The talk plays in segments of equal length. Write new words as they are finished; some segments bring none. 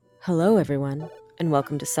Hello, everyone, and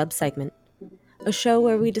welcome to Subsegment, a show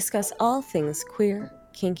where we discuss all things queer,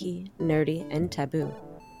 kinky, nerdy, and taboo.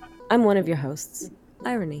 I'm one of your hosts,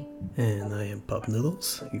 Irony. And I am Pop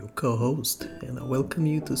Noodles, your co-host, and I welcome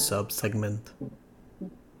you to Subsegment.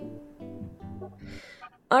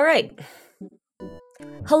 All right.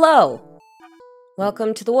 Hello.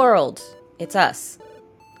 Welcome to the world. It's us,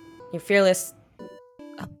 your fearless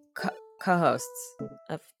co-hosts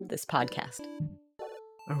of this podcast.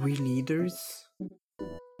 Are we leaders?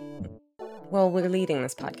 Well, we're leading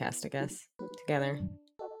this podcast, I guess, together.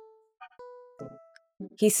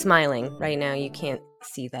 He's smiling right now. You can't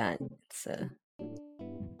see that.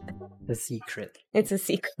 The secret. It's a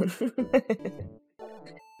secret.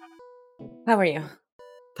 How are you?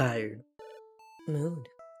 Tired. Mood.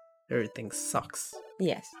 Everything sucks.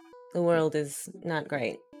 Yes. The world is not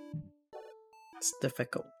great. It's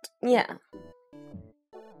difficult. Yeah.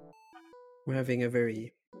 We're having a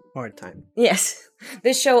very hard time. Yes.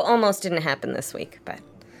 This show almost didn't happen this week, but...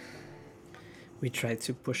 We tried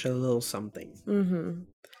to push a little something. Mm-hmm.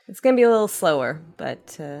 It's going to be a little slower,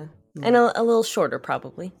 but... And a little shorter,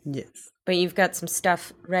 probably. Yes. But you've got some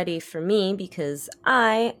stuff ready for me, because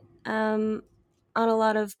I am on a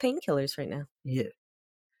lot of painkillers right now. Yeah.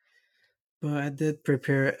 Well, I did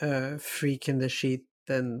prepare a freak in the sheet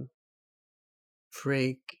and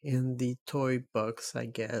freak in the toy box, I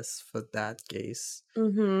guess, for that case.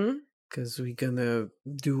 Mm-hmm. Because we're gonna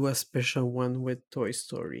do a special one with Toy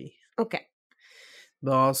Story. Okay.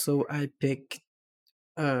 But also I picked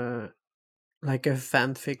like a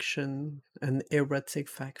fan fiction, an erotic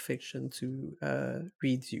fact fiction to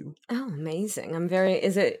read you. Oh, amazing. I'm very...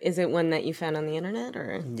 Is it one that you found on the internet,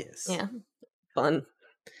 or... Yes. Yeah. Fun.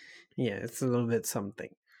 Yeah, it's a little bit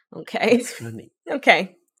something. Okay. It's funny.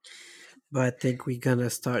 Okay. But I think we're gonna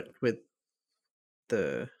start with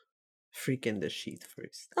the freak in the sheet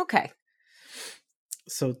first. Okay.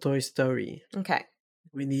 So Toy Story. Okay.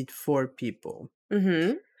 We need 4 people.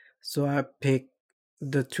 Mm-hmm. So I picked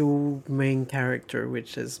the 2 main character,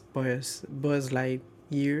 which is Buzz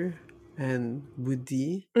Lightyear and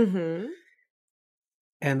Woody. Mm-hmm.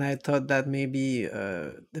 And I thought that maybe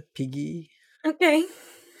the piggy. Okay.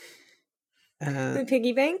 Uh, The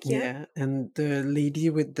piggy bank, yeah. and the lady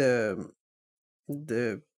with the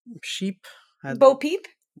sheep. Bo Peep?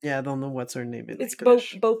 Yeah, I don't know what's her name in It's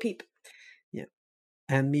English. Bo Peep. Yeah,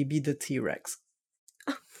 and maybe the T-Rex.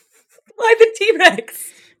 Why the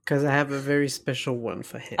T-Rex? Because I have a very special one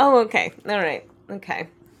for him. Oh, okay. All right. Okay.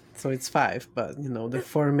 So it's 5, but the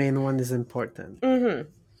 4 main one is important. Mm-hmm.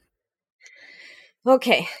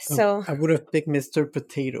 Okay, so... I would have picked Mr.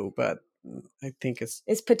 Potato, but I think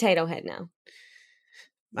it's Potato Head now.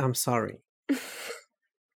 I'm sorry.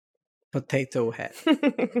 Potato Head.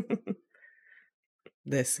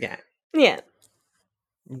 This guy. Yeah.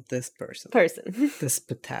 This person. This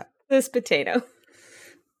potato. This potato.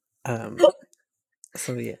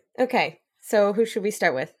 So yeah. Okay, so who should we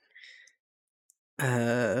start with?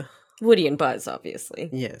 Woody and Buzz, obviously.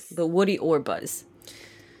 Yes. But Woody or Buzz?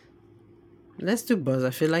 Let's do Buzz.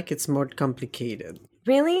 I feel like it's more complicated.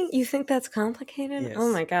 Really? You think that's complicated? Yes.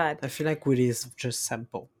 Oh my god. I feel like Woody is just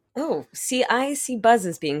simple. Oh, see, I see Buzz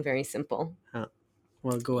as being very simple.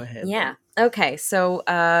 Well, go ahead. Yeah. Okay, so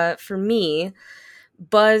for me,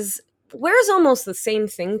 Buzz wears almost the same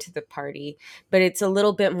thing to the party, but it's a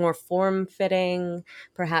little bit more form-fitting,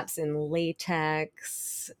 perhaps in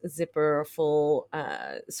latex, zipper, full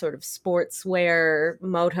sort of sportswear,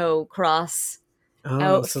 motocross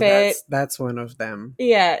outfit. So that's one of them.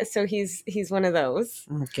 Yeah, so he's one of those.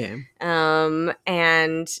 Okay.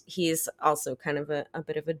 And he's also kind of a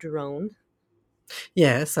bit of a drone.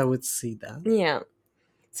 Yes, I would see that. Yeah.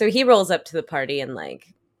 So he rolls up to the party and I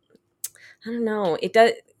don't know,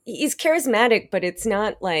 he's charismatic, but it's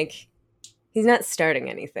not like he's not starting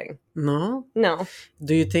anything. No? No.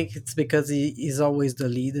 Do you think it's because he's always the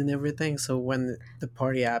lead in everything? So when the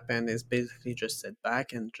party happens, it's basically just sit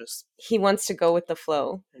back and just... He wants to go with the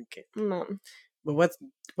flow. Okay. But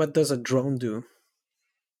what does a drone do?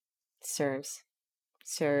 Serves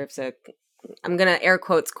I'm gonna air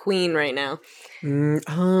quotes queen right now.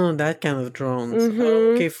 That kind of drones.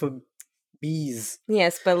 Mm-hmm. Okay, for bees.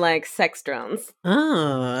 Yes, but sex drones.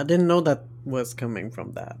 I didn't know that was coming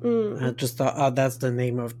from that. I just thought, that's the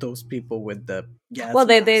name of those people with the gas. Well,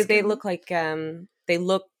 they look like they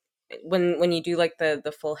look when you do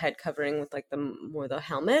the full head covering with the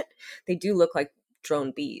helmet, they do look like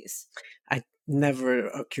drone bees. I never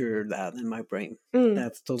occurred that in my brain.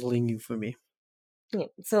 That's totally new for me. Yeah,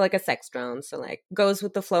 so like a sex drone, so goes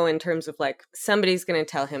with the flow in terms of somebody's gonna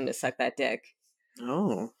tell him to suck that dick.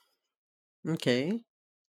 Oh, okay.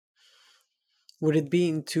 Would it be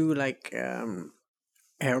into like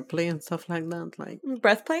airplay and stuff like that? Like,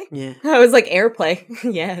 Breath play? yeah, I was like airplay.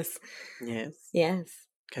 Yes. yes, Yes.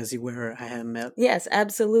 because you wear a helmet. Yes,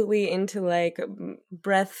 absolutely into like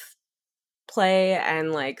breath play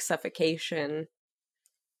and like suffocation.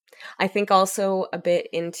 I think also a bit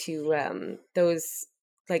into those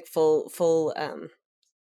like full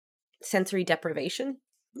sensory deprivation.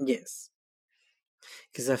 Yes,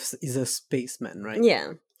 because he's a spaceman, right?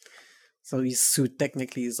 Yeah. So his suit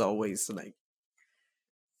technically is always like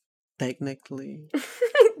technically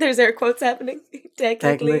There's air quotes happening.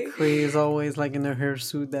 Technically. is always like in a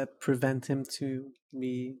hirsute that prevent him to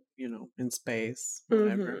be, in space, Mhm.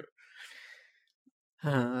 whatever.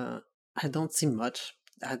 Uh, I don't see much.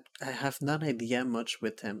 I have not idea much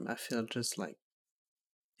with him. I feel just like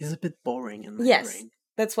he's a bit boring in my Yes. brain.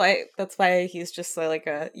 That's why he's just like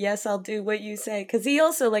a yes, I'll do what you say. Because he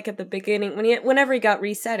also like at the beginning whenever he got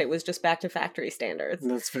reset, it was just back to factory standards.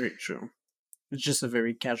 That's very true. It's just a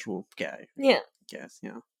very casual guy, Yeah, I guess.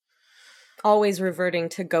 Yeah. always reverting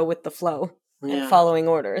to go with the flow and Yeah. following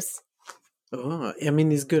orders. Oh, I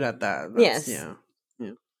mean, he's good at that. That's, Yes. yeah.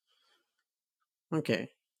 Yeah.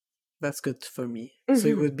 Okay. That's good for me. Mhm. So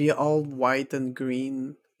it would be all white and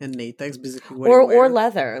green and latex, basically what Or he wears.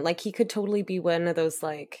 leather. Like he could totally be one of those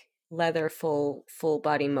like leather full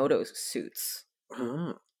body moto suits.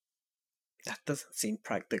 Ah, that doesn't seem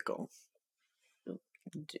practical.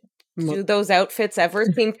 Do those outfits ever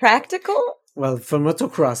seem practical? Well, for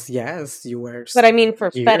motocross, yes, you wear. But I mean for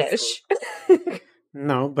gear fetish.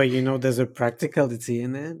 No, but there's a practicality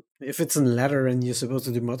in it. If it's in leather and you're supposed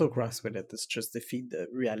to do motocross with it, it's just defeat the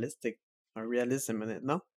realism in it,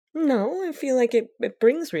 no? No, I feel like it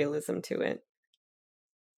brings realism to it.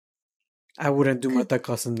 I wouldn't do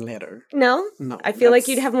motocross in leather. No? No. I feel like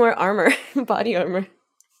you'd have more armor, body armor.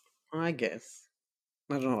 I guess.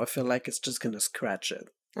 I don't know, I feel like it's just gonna scratch it.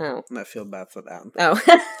 Oh. And I feel bad for that. Oh.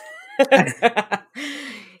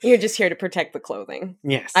 You're just here to protect the clothing.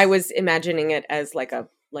 Yes. I was imagining it as like a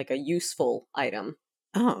useful item.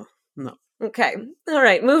 Oh, no. Okay. All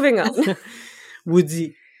right, moving on.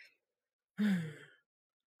 Woody.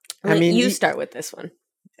 I mean, you start with this one.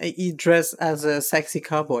 He dressed as a sexy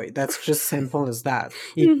cowboy. That's just simple as that.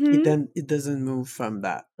 It doesn't move from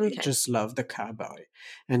that. Okay. He just loved the cowboy,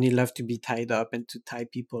 and he loved to be tied up and to tie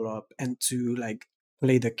people up and to like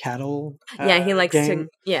play the cattle. Yeah, he likes game. to.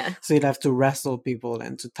 Yeah. So he'd have to wrestle people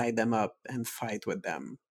and to tie them up and fight with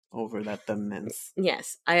them over that immense.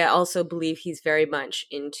 Yes, I also believe he's very much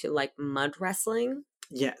into like mud wrestling.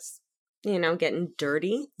 Yes. Getting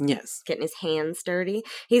dirty. Yes. Getting his hands dirty.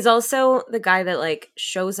 He's also the guy that like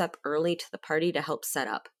shows up early to the party to help set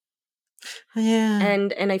up. Yeah.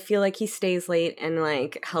 And I feel like he stays late and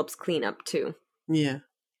like helps clean up too. Yeah.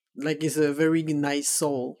 Like he's a very nice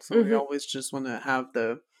soul. So we always just want to have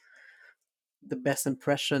the best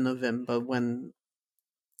impression of him, but when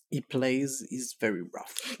he plays, he's very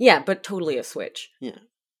rough. Yeah, but totally a switch. Yeah.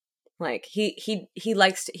 Like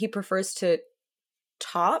he prefers to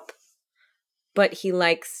top, but he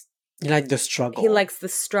likes the struggle. He likes the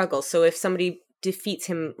struggle. So if somebody defeats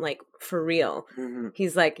him like for real,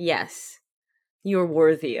 he's like, yes, you're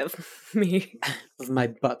worthy of me. Of my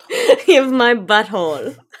butthole. Of my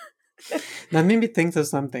butthole. That made me think of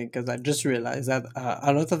something, because I just realized that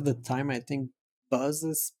a lot of the time I think Buzz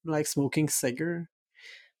is like smoking cigar.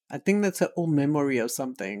 I think that's an old memory of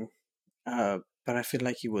something. But I feel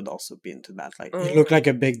like he would also be into that. Like he looked like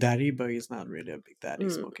a big daddy, but he's not really a big daddy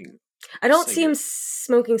smoking. I don't see him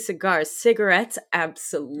smoking cigars. Cigarettes,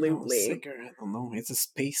 absolutely. No, cigarette, I don't know. It's a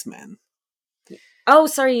spaceman. Oh,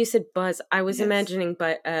 sorry, you said Buzz. I was imagining,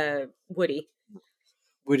 but Woody.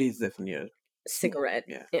 Woody is definitely a cigarette.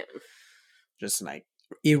 Yeah. Just like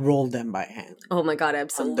he rolled them by hand. Oh my god,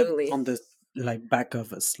 absolutely. On the like back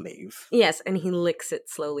of a slave. Yes, and he licks it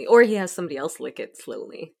slowly, or he has somebody else lick it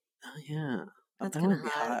slowly. Oh yeah, that would be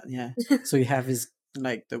hot. Yeah. So you have his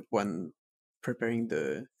like the one preparing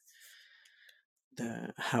the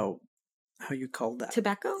how you call that?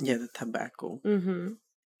 Tobacco? Yeah, the tobacco. Mm-hmm.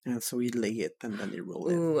 And so he lay it and then he roll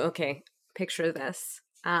it. Ooh, okay. Picture this.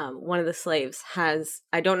 One of the slaves has,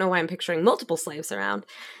 I don't know why I'm picturing multiple slaves around,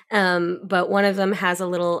 but one of them has a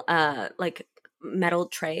little like metal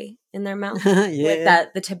tray in their mouth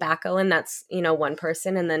with the tobacco, and that's one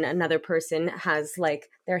person, and then another person has like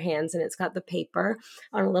their hands and it's got the paper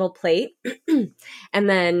on a little plate, and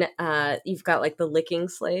then you've got like the licking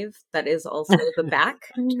slave that is also the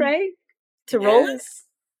back tray to roll it.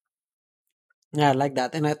 Yeah, I like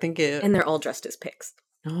that, and I think and they're all dressed as pigs.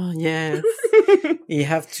 Oh yes. You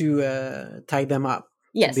have to tie them up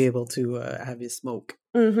to be able to have his smoke.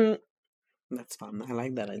 Mm-hmm. That's fun. I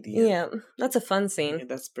like that idea. Yeah, that's a fun scene. Yeah,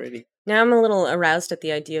 that's pretty. Now I'm a little aroused at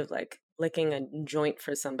the idea of like licking a joint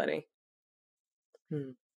for somebody.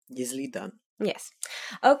 Easily done. Yes.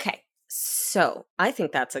 Okay. So I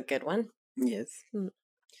think that's a good one. Yes. Who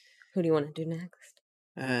do you want to do next?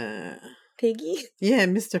 Piggy? Yeah,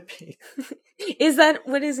 Mr. Pig. Is that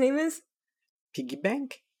what his name is? Piggy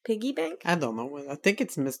Bank? Piggy Bank? I don't know. I think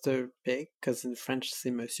it's Mr. Pig because in French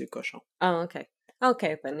c'est Monsieur Cochon. Oh, okay.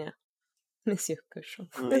 Okay, then yeah. Monsieur Cochon.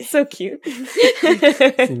 Oh, That's yeah. so cute.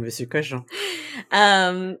 C'est Monsieur Cochon.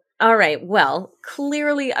 All right. Well,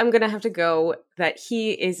 clearly I'm going to have to go that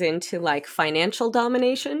he is into like financial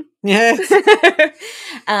domination. Yes.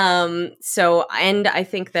 So, and I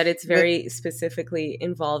think that it's very specifically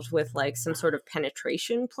involved with like some sort of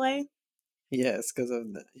penetration play. Yes, because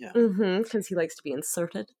of the, yeah. Because he likes to be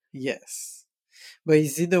inserted. Yes. But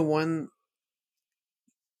is he the one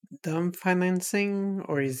dumb financing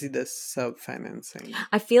or is he the sub financing?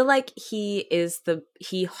 I feel like he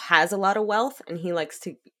has a lot of wealth and he likes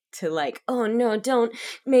to like, oh no, don't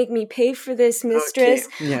make me pay for this, mistress.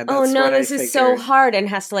 Okay. Yeah, Oh that's no, what I this is so figured. hard, and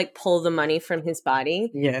has to like pull the money from his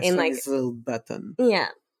body. Yes, and from like his little button. yeah,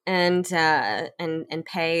 and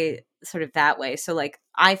pay sort of that way. So like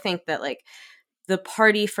I think that like the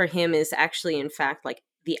party for him is actually in fact like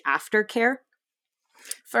the aftercare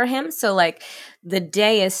for him. So like the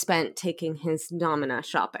day is spent taking his domina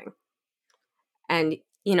shopping. And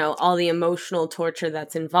you know, all the emotional torture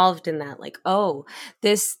that's involved in that, like, oh,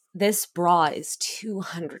 this bra is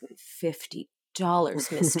 $250,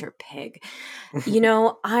 Mr. Pig. You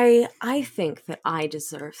know, I think that I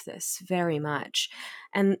deserve this very much.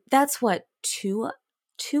 And that's what, 2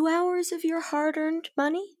 hours of your hard-earned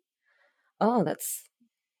money? Oh, that's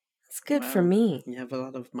good for me. You have a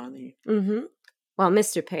lot of money. Mm-hmm. Well,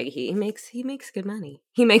 Mr. Pig, he makes good money.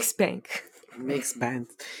 He makes bank. Makes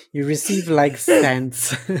bands. You receive like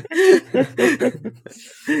cents.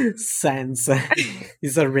 Cents.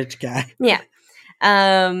 He's a rich guy. Yeah.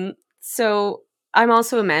 So I'm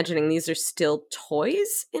also imagining these are still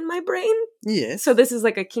toys in my brain. Yes. So this is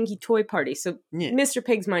like a kinky toy party. So yeah. Mr.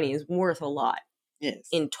 Pig's money is worth a lot. Yes.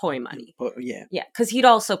 In toy money. Yeah. Yeah, because he'd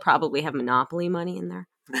also probably have Monopoly money in there.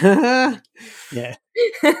 Yeah.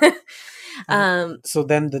 So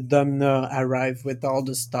then the domino arrived with all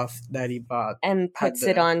the stuff that he bought and puts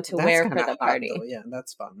it on to wear for the party. Yeah,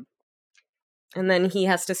 that's fun. And then he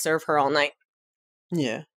has to serve her all night.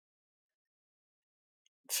 Yeah.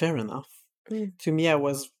 Fair enough. To me, I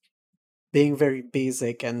was being very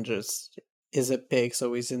basic and just is a pig,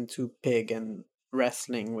 so he's into pig and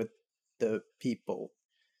wrestling with the people.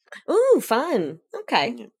 Ooh, fun.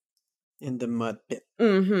 Okay. Yeah. In the mud pit.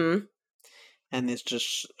 Mm-hmm. And it's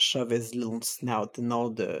just shove his little snout in all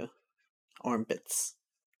the armpits.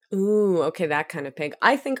 Ooh, okay, that kind of pig.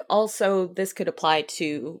 I think also this could apply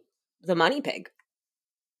to the money pig.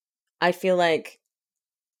 I feel like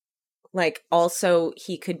also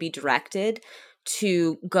he could be directed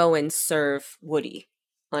to go and serve Woody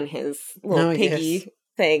on his little piggy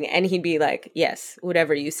thing, and he'd be like, yes,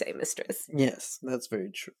 whatever you say, mistress. Yes, that's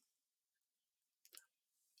very true.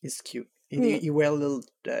 He's cute. He wear little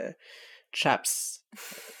chaps.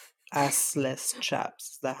 Assless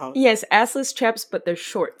chaps. Is that how? Yes, assless chaps, but they're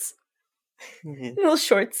shorts. Yeah. Little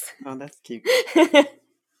shorts. Oh, that's cute.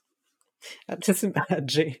 I just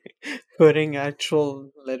imagine putting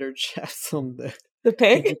actual leather chaps on the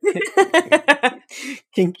pig.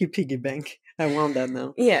 Kinky piggy bank. I want that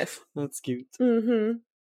now. Yes. That's cute. Mm-hmm.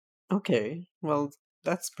 Okay, well,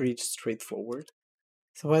 that's pretty straightforward.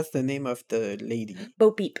 So what's the name of the lady?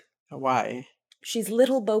 Bo Peep. Why? She's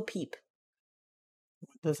Little Bo Peep.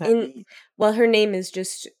 What does that mean? Well, her name is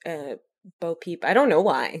just Bo Peep. I don't know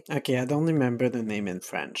why. Okay, I don't remember the name in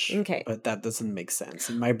French. Okay. But that doesn't make sense.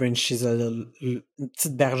 In my brain, she's a little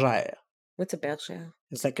petite bergère. What's a bergère?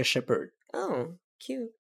 It's like a shepherd. Oh,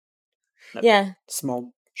 cute. A yeah.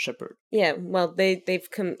 Small shepherd. Yeah, well, they've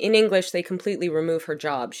in English, they completely remove her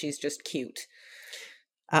job. She's just cute.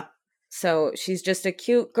 So she's just a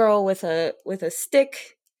cute girl with a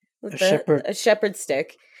stick. With a shepherd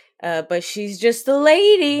stick. But she's just a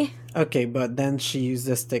lady. Okay, but then she used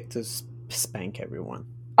the stick to spank everyone.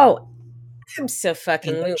 Oh,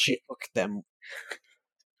 abso-fucking-lutely. She hooked them.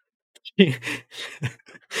 She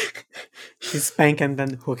spanked and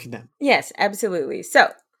then hooked them. Yes, absolutely.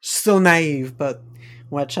 So naive, but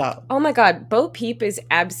watch out. Oh my god, Bo Peep is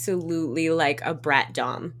absolutely like a brat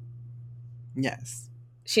dom. Yes.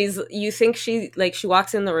 You think she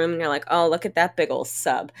walks in the room and you're like, oh, look at that big ol'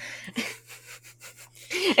 sub.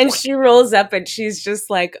 And she rolls up and she's just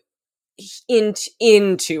like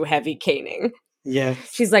into heavy caning. Yes.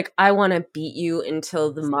 She's like, I want to beat you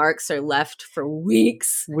until the marks are left for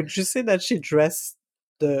weeks. Would you say that she dressed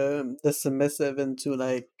the submissive into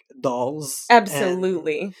like dolls and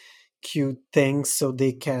Absolutely. cute things so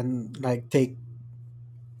they can like take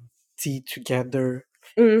tea together,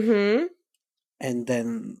 Mm-hmm. and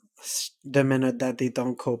then the minute that they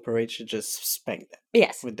don't cooperate, she just spank them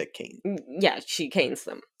Yes. with the cane. Yeah, she canes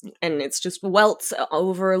them. And it's just welts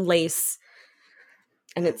over lace.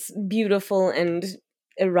 And it's beautiful and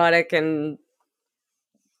erotic and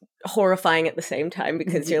horrifying at the same time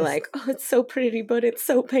because you're Yes. like, oh, it's so pretty, but it's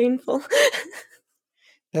so painful.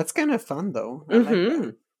 That's kind of fun though. I like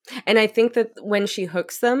that. And I think that when she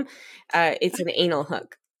hooks them, it's an anal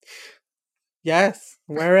hook. Yes.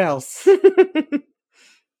 Where else?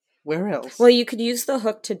 Where else? Well, you could use the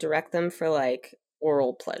hook to direct them for like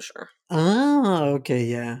oral pleasure. Oh, okay,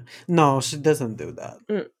 yeah. No, she doesn't do that.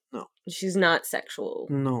 No. She's not sexual.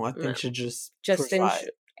 No, I think No. she just Just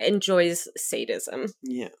enjoys sadism.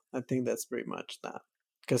 Yeah, I think that's pretty much that.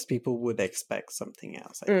 Because people would expect something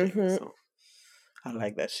else, I think. So I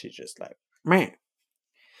like that she's just like, man,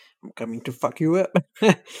 I'm coming to fuck you up.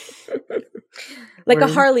 Like a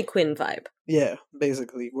Harley Quinn vibe. Yeah,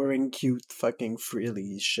 basically. Wearing cute fucking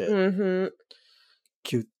frilly shit.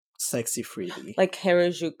 Cute, sexy frilly. Like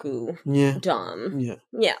Harajuku. Yeah. Dom. Yeah.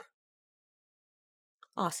 Yeah.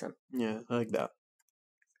 Awesome. Yeah, I like that.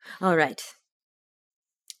 All right.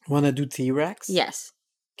 Wanna do T-Rex? Yes.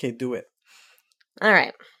 Okay, do it. All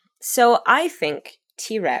right. So I think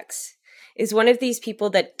T-Rex is one of these people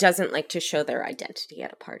that doesn't like to show their identity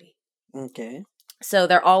at a party. Okay. So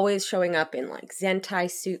they're always showing up in like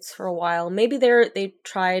Zentai suits for a while. Maybe they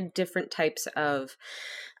tried different types of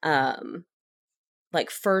like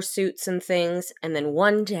fursuits and things, and then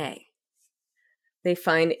one day they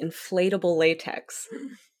find inflatable latex.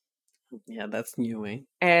 Yeah, that's new, eh?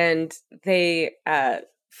 And they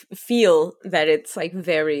feel that it's like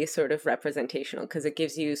very sort of representational because it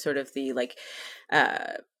gives you sort of the like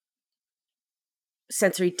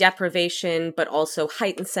sensory deprivation, but also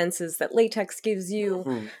heightened senses that latex gives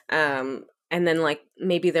you. And then like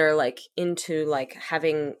maybe they're like into like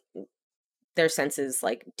having their senses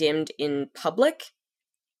like dimmed in public.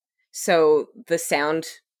 So the sound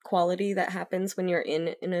quality that happens when you're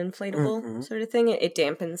in an inflatable sort of thing, it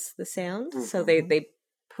dampens the sound. So they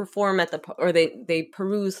perform at the or they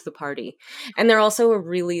peruse the party, and they're also a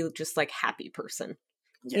really just like happy person.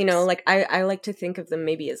 Yes. You know, like I like to think of them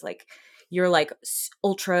maybe as like you're like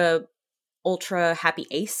ultra happy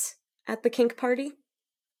ace at the kink party.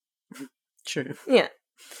 True. Yeah,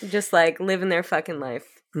 just like living their fucking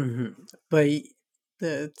life. But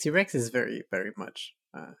the T-Rex is very, very much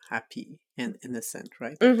happy and innocent,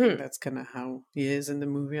 right? I think that's kind of how he is in the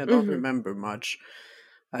movie. I don't remember much.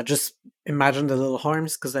 I just imagine the little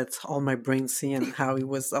arms because that's all my brain see, and how he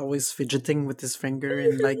was always fidgeting with his finger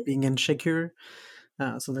and like being insecure.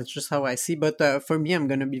 So that's just how I see. But for me, I'm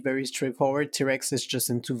gonna be very straightforward. T-Rex is just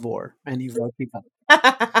into vor and evil people.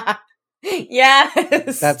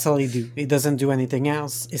 Yes, that's all he do. He doesn't do anything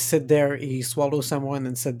else. He sit there, he swallow someone,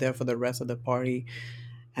 and sit there for the rest of the party,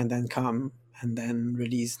 and then come and then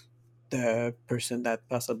release the person that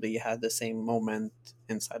possibly had the same moment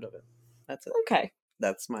inside of it. That's it. Okay.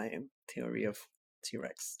 That's my theory of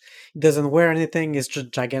T-Rex. He doesn't wear anything. It's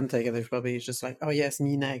just gigantic, and probably he's just like, oh yes,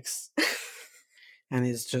 me next. And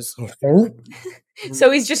he's just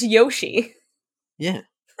so he's just Yoshi. Yeah.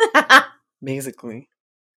 Basically.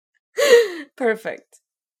 Perfect.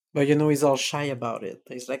 But you know, he's all shy about it.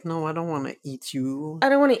 He's like, no, I don't want to eat you. I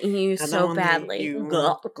don't want to eat you so badly.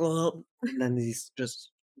 Gulp, gulp. And then he's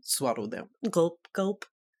just swallow them. Gulp, gulp.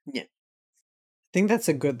 Yeah. I think that's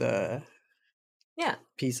a good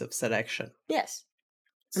piece of selection. Yes.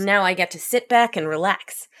 And now I get to sit back and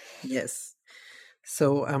relax. Yes.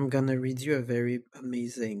 So I'm going to read you a very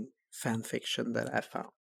amazing fan fiction that I found.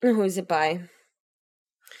 Who's it by?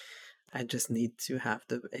 I just need to have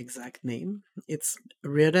the exact name. It's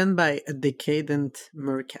written by a decadent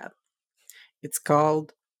mercat. It's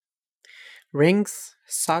called Rings,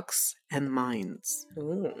 Socks, and Minds.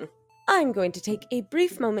 Ooh. I'm going to take a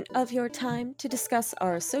brief moment of your time to discuss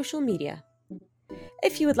our social media.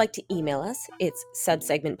 If you would like to email us, it's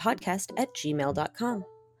subsegmentpodcast@gmail.com.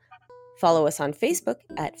 Follow us on Facebook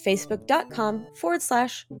at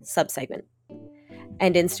facebook.com/subsegment.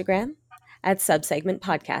 And Instagram at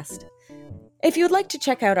subsegmentpodcast. If you would like to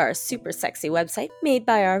check out our super sexy website made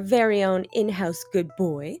by our very own in-house good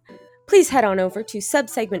boy, please head on over to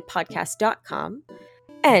subsegmentpodcast.com.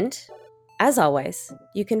 And, as always,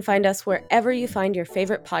 you can find us wherever you find your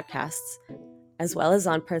favorite podcasts, as well as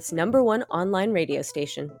on Perth's #1 online radio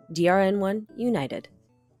station, DRN1 United.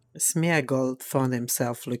 Smeagol found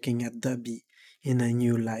himself looking at Dubby in a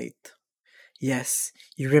new light. Yes,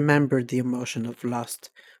 he remembered the emotion of lust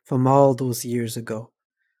from all those years ago.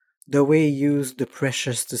 The way he used the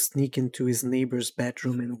precious to sneak into his neighbor's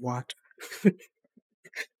bedroom and watch.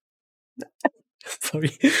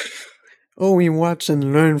 Sorry. Oh, he watched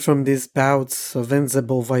and learned from these bouts of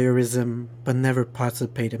invincible voyeurism, but never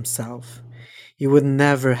participate himself. He would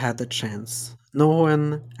never had the chance. No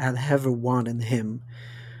one had ever wanted him,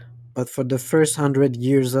 but for the first 100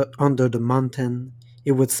 years under the mountain,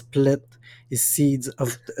 he would split his seeds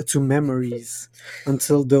of to memories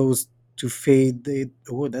until those two faded.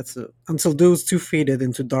 Oh, until those two faded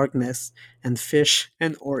into darkness and fish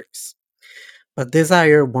and orcs. But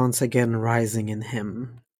desire once again rising in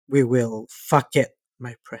him. We will fuck it,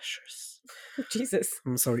 my precious. Jesus.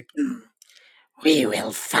 I'm sorry. We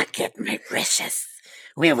will fuck it, my precious.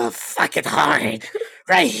 We will fuck it hard.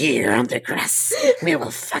 Right here on the grass. We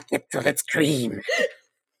will fuck it till it's cream.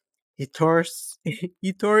 He tore,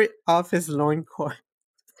 he tore off his loincloth.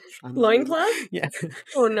 Loincloth? Yeah.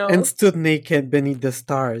 Oh no. And stood naked beneath the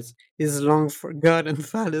stars. His long forgotten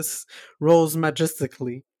phallus rose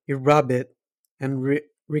majestically. He rubbed it, and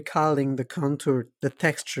recalling the contour, the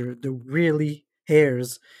texture, the really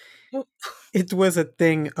hairs, it was a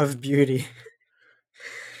thing of beauty.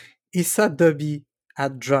 He saw Dobby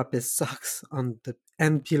had dropped his socks on the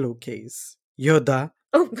end pillowcase. Yoda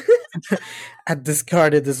Oh. had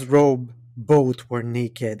discarded his robe. Both were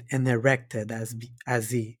naked and erected as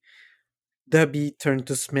he. Dobby turned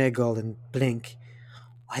to Smeagol and blinked.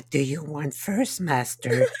 What do you want first,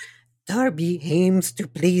 Master? Darby aims to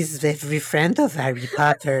please every friend of Harry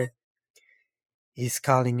Potter. He's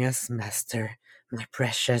calling us Master, my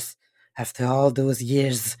precious. After all those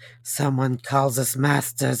years, someone calls us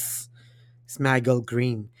masters. Smaggle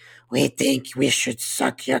Green. We think we should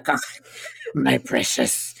suck your cock, my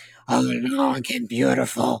precious. All long and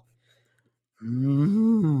beautiful.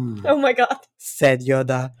 Oh my god. Said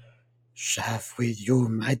Yoda. Shove with you,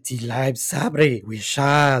 mighty live Sabri, we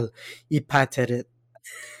shall. He patted it.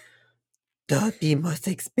 Dobby must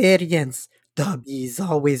experience. Dobby is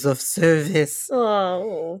always of service.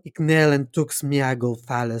 Oh. Ignelen took Smeagol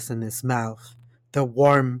phallus in his mouth. The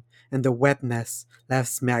warmth and the wetness left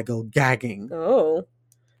Smeagol gagging. Oh.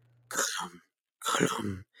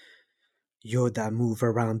 Gollum. Yoda moved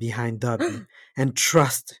around behind Dobby and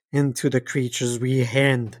thrust into the creature's rear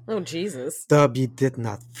hand. Oh Jesus. Dobby did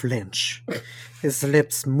not flinch. His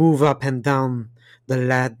lips moved up and down the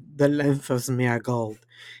length of Smeagol,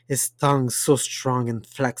 his tongue so strong and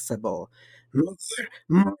flexible. More,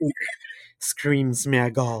 more, screamed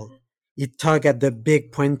Smeagol. He tugged at the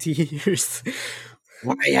big pointy ears.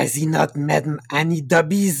 Why has he not met any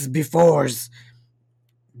Dobbies before?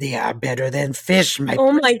 They are better than fish, my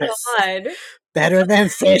Oh my precious. god. Better than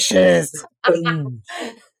fishes. Gollum,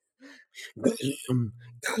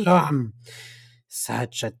 Gollum.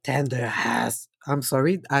 Such a tender has. I'm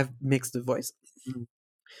sorry, I've mixed the voice.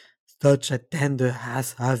 Such a tender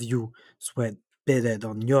has have you, sweat beaded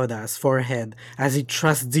on Yoda's forehead as he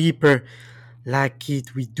thrust deeper. Like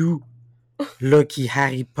it we do. Lucky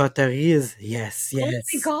Harry Potter is. Yes, Oh yes.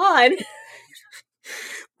 my god.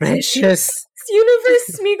 Precious. This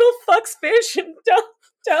universe, Smeagol fucks fish and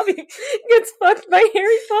Dobby gets fucked by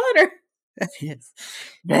Harry Potter. Yes.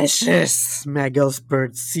 Precious. Smeagol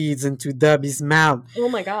spurred seeds into Dobby's mouth. Oh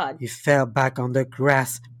my god. He fell back on the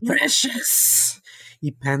grass. Precious!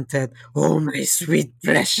 He panted. Oh, my sweet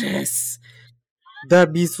precious!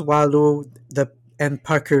 Dobby swallowed and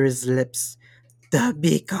puckered his lips.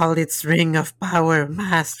 Dobby called its ring of power,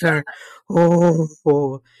 master.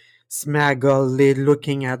 Oh. Smaggle lay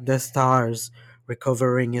looking at the stars,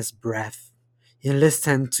 recovering his breath. He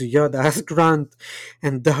listened to Yoda's grunt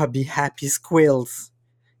and Dobby happy squeals.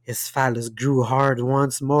 His phallus grew hard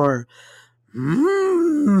once more.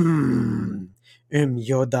 Mmm.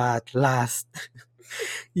 Yoda at last.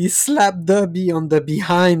 He slapped Dobby on the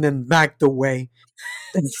behind and backed away.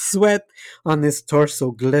 The sweat on his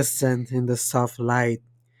torso glistened in the soft light.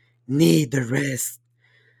 Need the rest.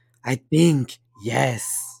 I think,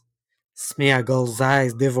 yes. Smeagol's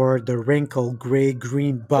eyes devoured the wrinkled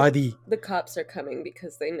gray-green body. The cops are coming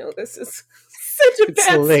because they know this is such a It's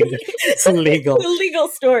bad illegal. It's illegal. illegal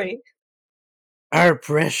story. Our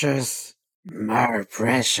precious, our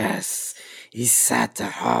precious. He sat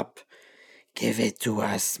up. Give it to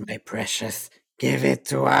us, my precious. Give it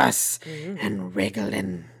to us. And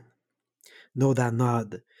wriggling. Noda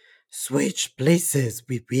nod. Switch places,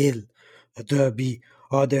 we will. Derby,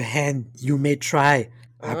 other hand, you may try.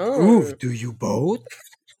 Approve, do you both?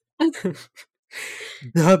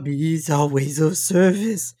 Dobby is always of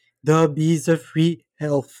service. Dobby is a free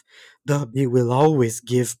Elf, Dobby will always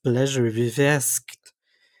give pleasure if asked.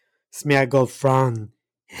 Smeagol frowned.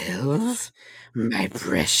 Elf? My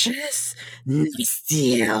precious,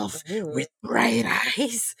 nasty elf Ooh. with bright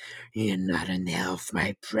eyes? You're not an elf,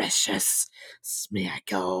 my precious.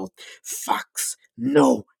 Smeagol. Fox,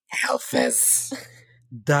 no elfes.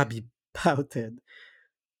 Dobby pouted.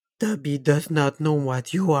 Dobby does not know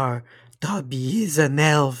what you are. Dobby is an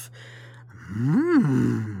elf.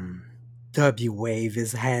 Hmm. Dobby waved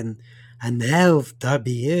his hand. An elf,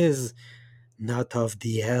 Dobby is. Not of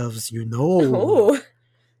the elves you know. Oh.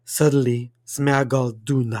 Suddenly, Smeagol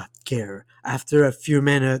do not care. After a few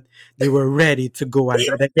minutes, they were ready to go at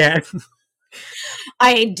it again.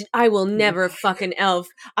 I will never fuck an elf.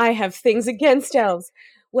 I have things against elves.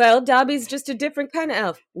 Well, Dobby's just a different kind of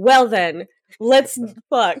elf. Well then, let's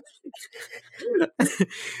fuck.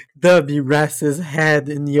 Dobby rests his head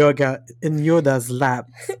in Yoda's lap,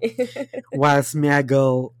 while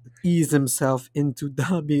Smeagol eased himself into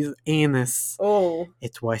Dobby's anus. Oh.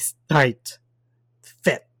 It was tight,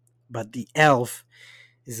 fit, but the elf,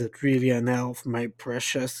 is it really an elf, my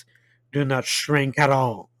precious? Do not shrink at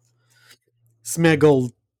all.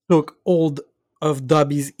 Smeagol took hold of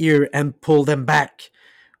Dobby's ear and pulled him back.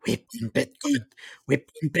 We pump it good, we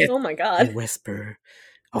pump it, Oh my he god. whispered.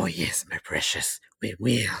 Oh yes, my precious, we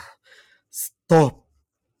will. Stop!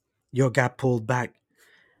 Yoga pulled back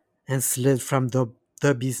and slid from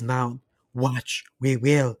Dobby's mouth. Watch, we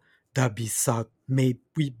will. Dobby sock, may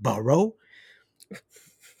we borrow?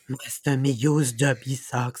 Master may use Dobby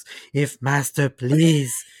socks, if master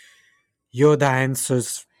please. Yoda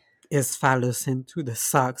answers his phallus into the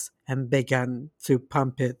socks and began to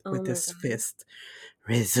pump it Oh with my his god. fist.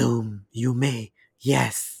 Resume, you may.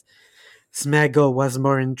 Yes. Smeagol was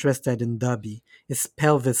more interested in Dobby. His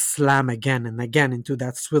pelvis slammed again and again into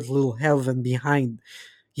that sweet little heaven behind.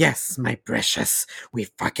 Yes, my precious, we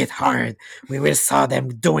fuck it hard. We will saw them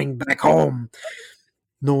doing back home.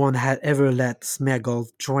 No one had ever let Smeagol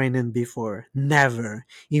join in before. Never.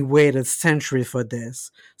 He waited centuries for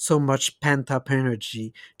this. So much pent up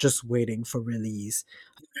energy just waiting for release.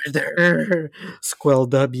 Harder!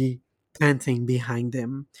 Squealed Dobby, panting behind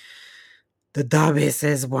him. The Dobby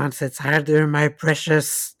says once it's harder, my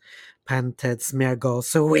precious, panted Smeagol,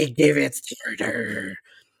 so we give it harder.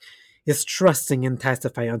 His thrusting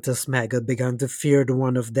intensified until Smeagol began to fear the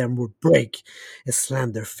one of them would break. His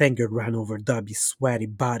slender finger ran over Dobby's sweaty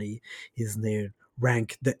body. His nail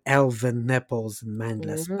ranked the elven nipples in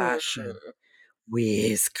mindless passion. Mhm.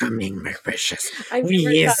 We is coming, my precious. I've never We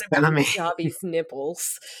thought is about coming. Dobby's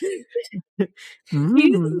nipples. Do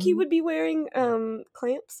you think he Mm. would be wearing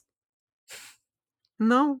clamps?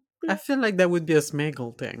 No, I No. feel like that would be a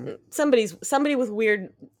Smeagol thing. Somebody with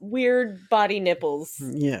weird body nipples.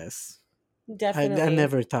 Yes. I Definitely.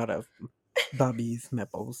 never thought of Dobby's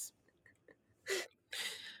nipples.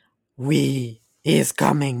 We is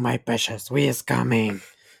coming, my precious. We is coming.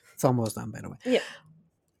 It's almost done, by the way. Yeah.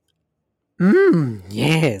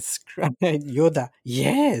 Yes, cried Yoda.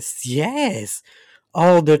 Yes, yes.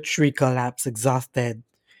 All the three collapsed exhausted.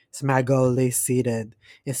 Smeagol lay seated,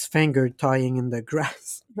 his finger toying in the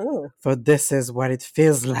grass. Oh. For this is what it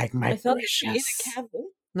feels like, my I thought they'd be in a precious.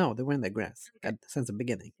 cabin. No, they were in the grass since the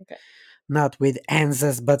beginning. Okay. Not with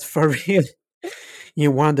answers, but for real.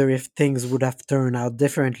 You wonder if things would have turned out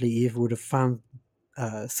differently if we would have found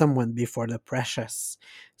someone before the precious,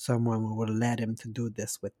 someone who would let him to do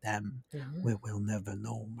this with them. We will never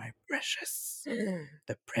know, my precious.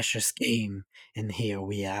 The precious game, and here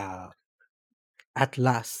we are. At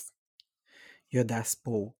last, Yoda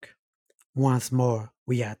spoke. Once more,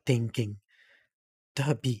 we are thinking.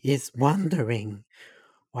 Dobby is wondering.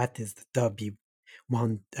 What is the Dobby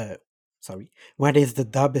want? What is the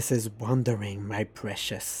Dobbis is wondering, my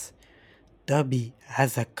precious? Dobby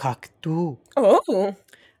has a cock too. Oh.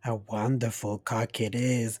 A wonderful cock it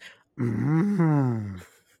is. Mmm.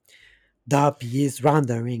 Dobby is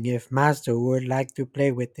wondering if Master would like to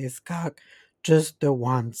play with his cock just the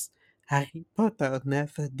once. Harry Potter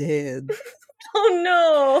never did.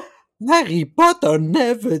 Oh Harry Potter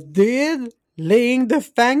never did. Laying the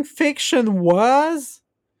fan fiction was.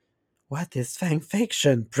 What is fan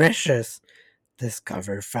fiction, precious?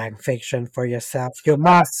 Discover fan fiction for yourself. You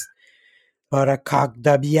must. But a cock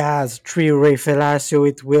Dobby has 3 ray fellatio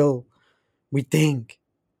it will. We think.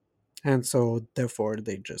 And so, therefore,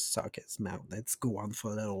 they just suck his mouth. Let's go on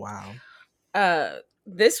for a little while. no.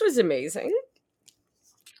 This was amazing.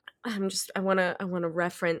 I wanna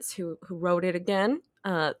reference who wrote it again.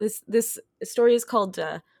 This story is called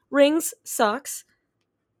Rings, Socks,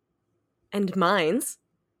 and Mines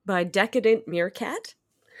by Decadent Meerkat.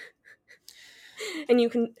 And you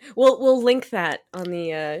can we'll link that on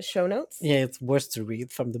the show notes. Yeah, it's worth to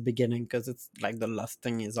read from the beginning because it's like the last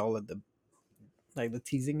thing is all at the like the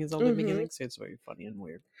teasing is all the beginning, so it's very funny and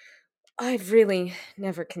weird. I've really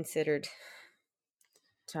never considered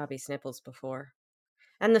Dobby's nipples before.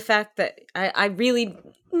 And the fact that I really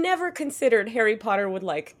never considered Harry Potter would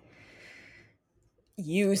like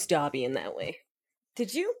use Dobby in that way.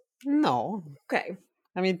 Did you? No, Okay.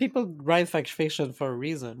 I mean people write fiction for a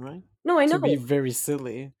reason, right? No, I know. To be very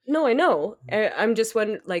silly. No, I know. I'm just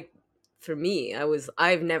wondering, like, for me,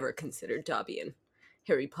 I've never considered Dobby in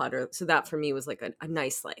Harry Potter, so that for me was like a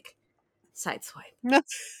nice like side swipe.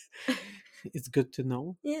 It's good to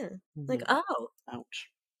know. Yeah, like oh, ouch.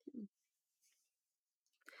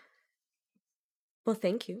 Well,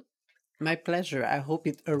 thank you. My pleasure. I hope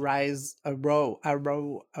it aroused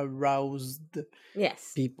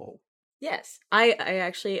Yes. people. Yes. I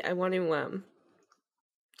actually I want to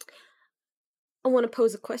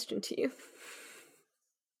pose a question to you.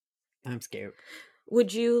 I'm scared.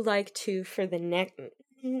 Would you like to for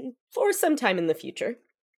some time in the future,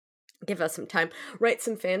 give us some time, write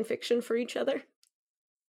some fan fiction for each other?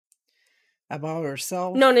 About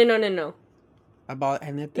ourselves? No. About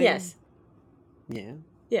anything? Yes. Yeah.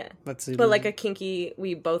 Yeah. But like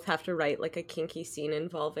we both have to write like a kinky scene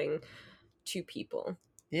involving two people.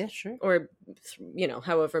 Yeah, sure. Or,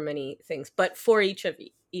 however many things, but for each of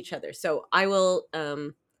each other. So I will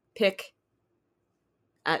pick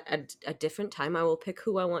at a different time. I will pick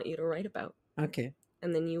who I want you to write about. Okay.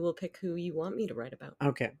 And then you will pick who you want me to write about.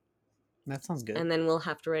 Okay. That sounds good. And then we'll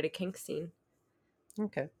have to write a kink scene.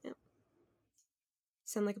 Okay. Yeah.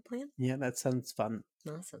 Sound like a plan? Yeah, that sounds fun.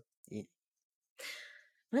 Awesome. Yeah.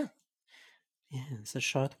 Well. Yeah, it's a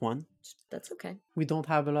short one. That's okay. We don't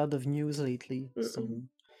have a lot of news lately, so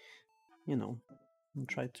we'll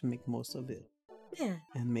try to make most of it. Yeah.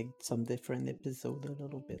 And make some different episode a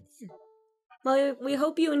little bit. Well, we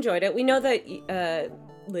hope you enjoyed it. We know that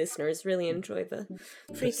listeners really enjoy the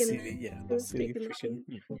freaking...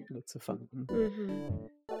 Lots of fun.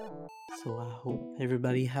 So I hope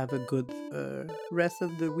everybody have a good rest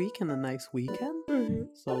of the week and a nice weekend.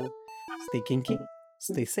 So stay kinky,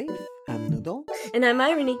 stay safe. I'm Noodle. And I'm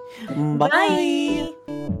Irony. Bye.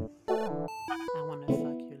 Bye.